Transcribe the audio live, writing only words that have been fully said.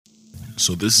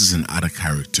So this is an out of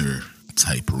character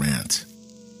type rant.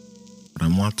 But I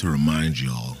want to remind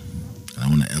y'all, and I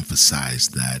want to emphasize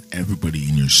that everybody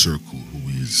in your circle who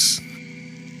is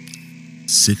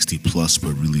 60 plus,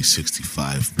 but really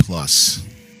 65 plus,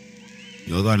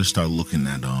 y'all got to start looking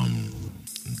at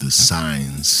the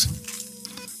signs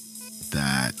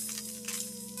that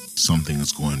something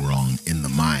is going wrong in the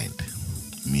mind,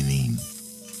 meaning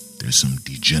there's some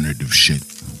degenerative shit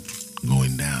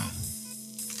going down.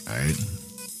 All right,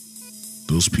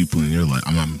 those people in your life,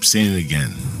 I'm saying it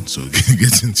again so it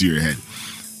gets into your head.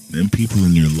 Them people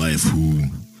in your life who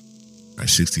are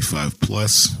 65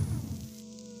 plus,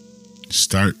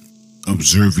 start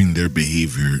observing their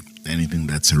behavior, anything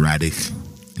that's erratic,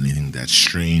 anything that's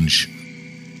strange,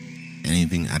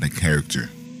 anything out of character,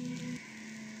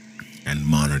 and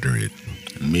monitor it.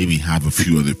 And maybe have a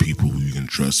few other people who you can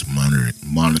trust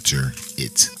monitor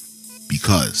it,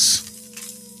 because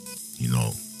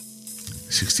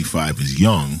 65 is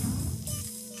young,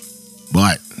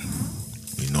 but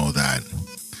we know that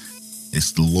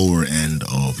it's the lower end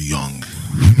of young.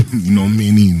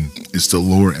 Meaning it's the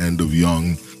lower end of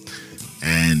young,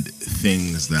 and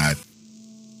things that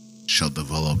shall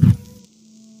develop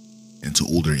into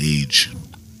older age,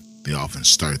 they often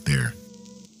start there.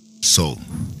 So,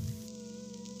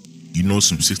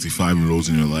 some 65-year-olds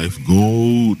in your life,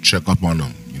 go check up on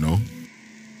them,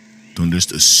 Don't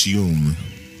just assume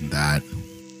that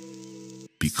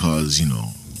because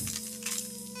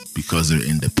they're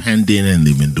independent and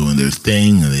they've been doing their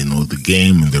thing and they know the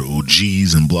game and they're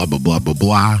OGs and blah, blah, blah, blah,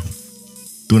 blah.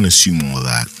 Don't assume all of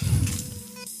that.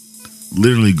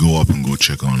 Literally go up and go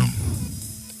check on them.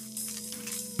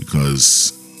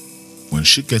 Because when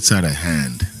shit gets out of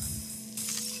hand,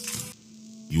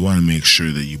 you want to make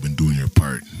sure that you've been doing your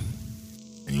part.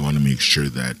 And you want to make sure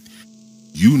that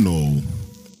you know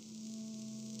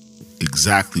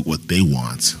exactly what they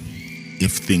want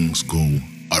if things go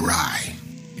awry.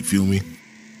 You feel me?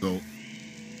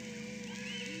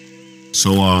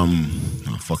 So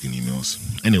fucking emails.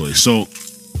 Anyway, so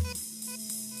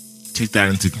take that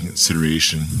into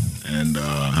consideration and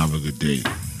have a good day.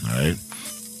 All right.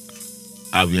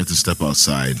 I've yet to step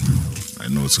outside. I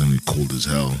know it's gonna be cold as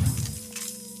hell.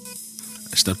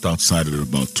 I stepped outside at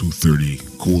about 2:30,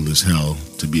 cold as hell,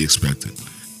 to be expected.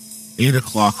 8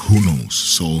 o'clock, who knows?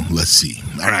 So let's see.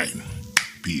 All right.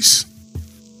 Peace.